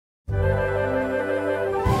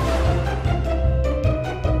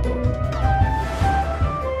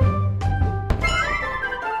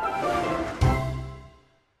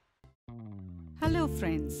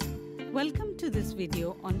this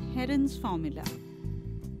video on Heron's formula.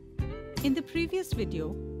 In the previous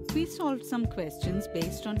video, we solved some questions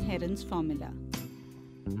based on Heron's formula.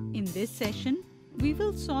 In this session, we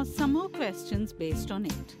will solve some more questions based on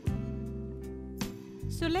it.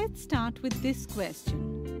 So let's start with this question.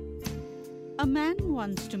 A man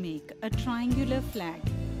wants to make a triangular flag,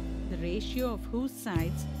 the ratio of whose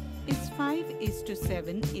sides is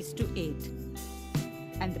 5:7:8,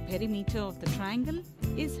 and the perimeter of the triangle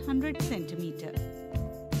is 100 centimeter.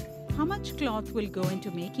 How much cloth will go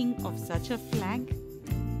into making of such a flag?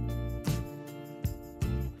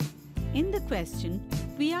 In the question,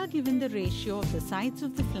 we are given the ratio of the sides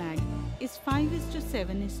of the flag is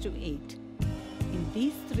 5:7:8. In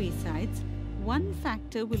these three sides, one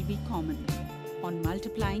factor will be common, on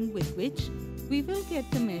multiplying with which we will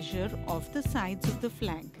get the measure of the sides of the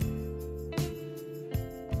flag.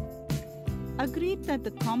 Agreed that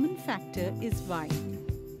the common factor is y.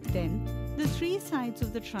 Then the three sides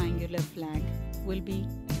of the triangular flag will be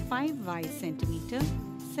 5y centimeter,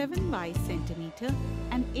 7y centimeter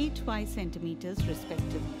and 8y centimeters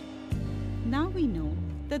respectively. Now we know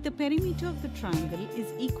that the perimeter of the triangle is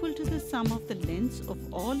equal to the sum of the lengths of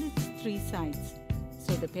all its three sides.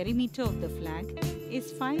 So the perimeter of the flag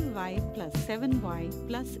is 5y plus 7y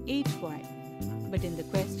plus 8y. But in the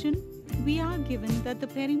question, we are given that the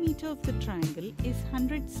perimeter of the triangle is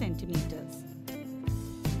 100 centimeters.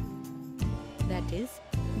 That is,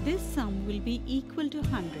 this sum will be equal to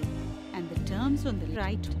 100 and the terms on the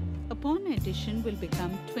right upon addition will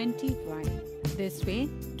become 20y. This way,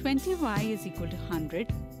 20y is equal to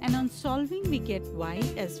 100 and on solving we get y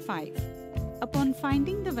as 5. Upon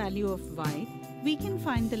finding the value of y, we can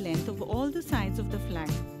find the length of all the sides of the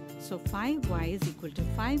flag. So 5y is equal to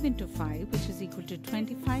 5 into 5, which is equal to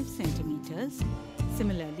 25 centimeters.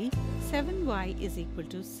 Similarly, 7y is equal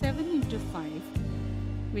to 7 into 5,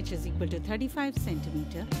 which is equal to 35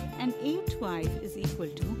 centimeter, and 8y is equal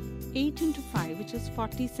to 8 into 5, which is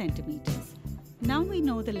 40 centimeters. Now we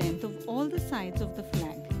know the length of all the sides of the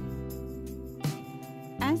flag.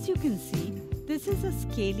 As you can see, this is a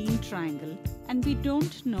scalene triangle and we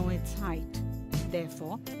don't know its height.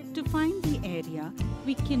 Therefore, to find the area,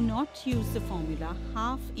 we cannot use the formula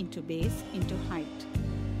half into base into height.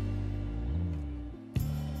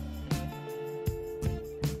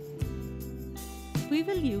 We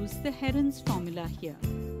will use the Heron's formula here.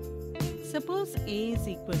 Suppose A is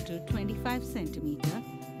equal to 25 centimeter,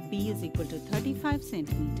 B is equal to 35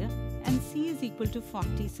 centimeter and C is equal to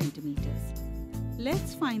 40 centimeters.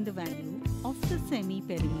 Let's find the value of the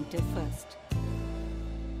semi-perimeter first,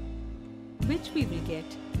 which we will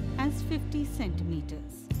get as 50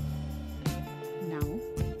 centimeters. Now,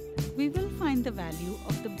 we will find the value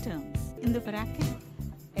of the terms in the bracket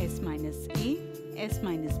S minus A, S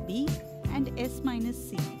minus B and S minus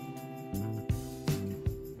C.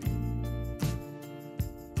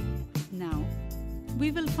 Now,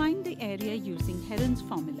 we will find the area using Heron's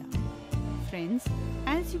formula. Friends,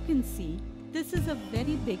 as you can see, this is a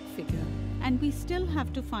very big figure and we still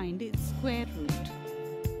have to find its square root.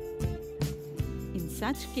 In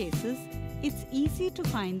such cases, it's easy to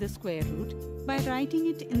find the square root by writing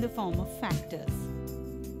it in the form of factors.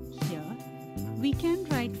 Here, we can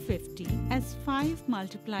write 50 as 5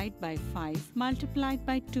 multiplied by 5 multiplied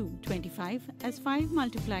by 2, 25 as 5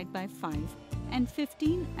 multiplied by 5, and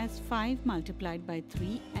 15 as 5 multiplied by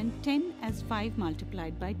 3, and 10 as 5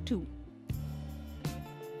 multiplied by 2.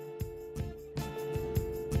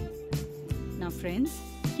 Now friends,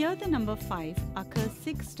 here the number 5 occurs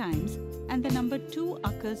 6 times and the number 2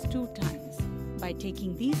 occurs 2 times. By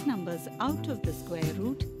taking these numbers out of the square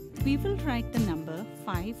root, we will write the number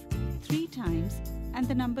 5 3 times and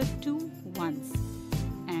the number 2 once.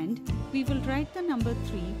 And we will write the number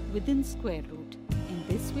 3 within square root. In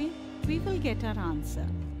this way, we will get our answer.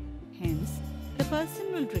 Hence, the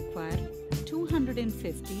person will require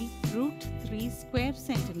 250 root 3 square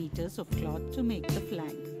centimeters of cloth to make the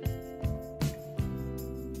flag.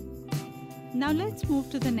 Now let's move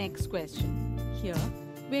to the next question. Here,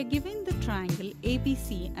 we are given the triangle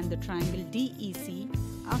ABC and the triangle DEC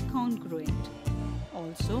are congruent.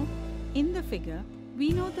 Also, in the figure, we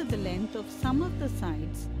know that the length of some of the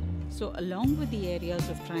sides, so along with the areas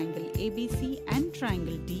of triangle ABC and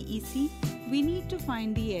triangle DEC, we need to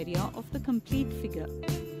find the area of the complete figure.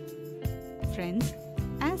 Friends,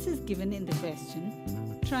 as is given in the question,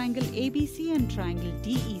 triangle ABC and triangle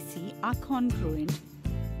DEC are congruent.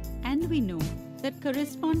 And we know that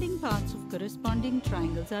corresponding parts of corresponding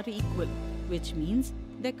triangles are equal, which means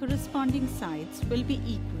their corresponding sides will be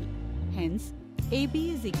equal. Hence,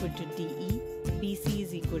 AB is equal to DE, BC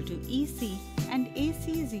is equal to EC, and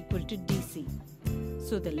AC is equal to DC.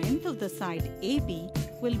 So the length of the side AB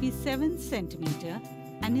will be 7 cm,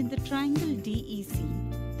 and in the triangle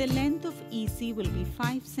DEC, the length of EC will be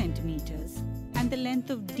 5 cm and the length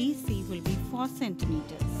of DC will be 4 cm.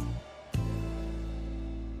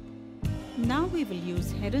 Now we will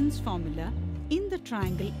use Heron's formula in the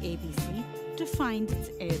triangle ABC to find its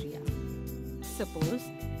area. Suppose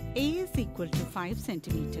A is equal to 5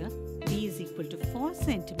 cm, B is equal to 4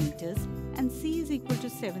 cm and C is equal to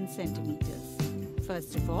 7 cm.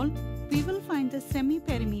 First of all, we will find the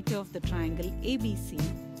semi-perimeter of the triangle ABC,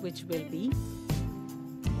 which will be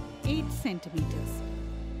 8 cm.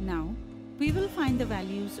 Now, we will find the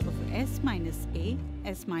values of S minus A,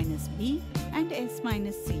 S minus B and S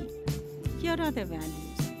minus C. Here are the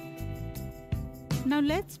values. Now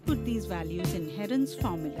let's put these values in Heron's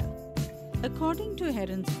formula. According to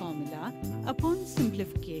Heron's formula, upon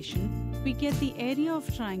simplification, we get the area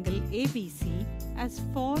of triangle ABC as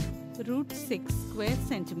 4 root 6 square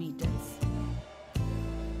centimeters.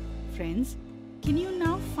 Friends, can you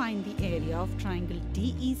now find the area of triangle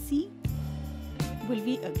DEC? Will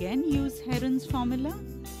we again use Heron's formula?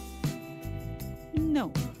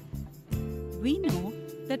 No. We know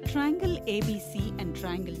that triangle ABC and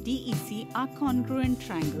triangle DEC are congruent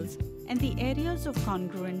triangles and the areas of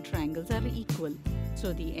congruent triangles are equal.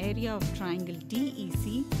 So the area of triangle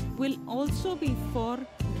DEC will also be 4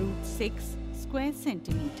 root 6 square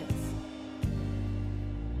centimeters.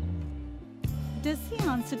 Does the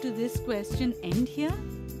answer to this question end here?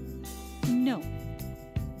 No.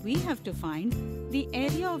 We have to find the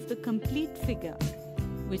area of the complete figure,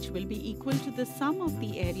 which will be equal to the sum of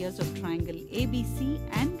the areas of triangle ABC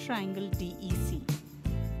and triangle DEC.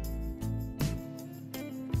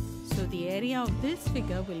 So the area of this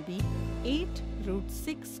figure will be 8 root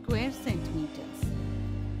 6 square centimeters.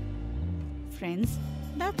 Friends,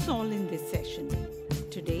 that's all in this session.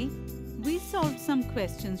 Today, we solved some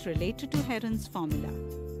questions related to Heron's formula.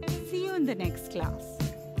 See you in the next class.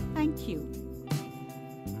 Thank you.